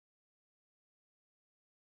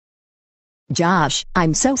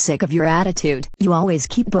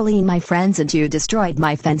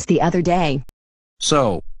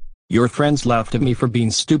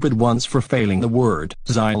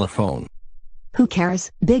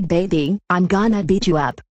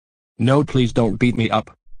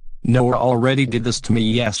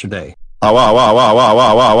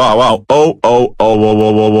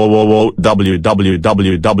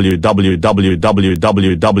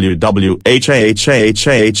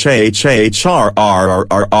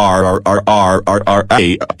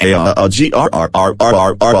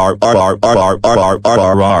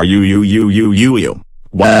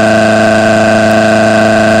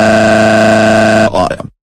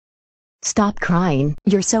Stop crying,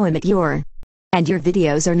 you're so immature. And your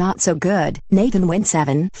videos are not so good. Nathan Win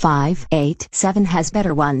 7587 has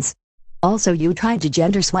better ones. Also, you tried to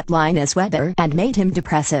gender sweat Linus Weber and made him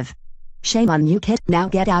depressive. Shame on you, kid. Now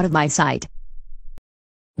get out of my sight.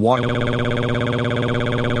 What?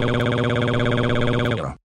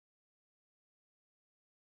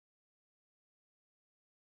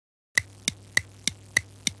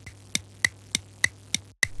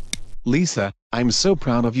 Lisa, I'm so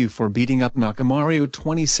proud of you for beating up Nakamaru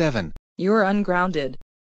 27. You're ungrounded.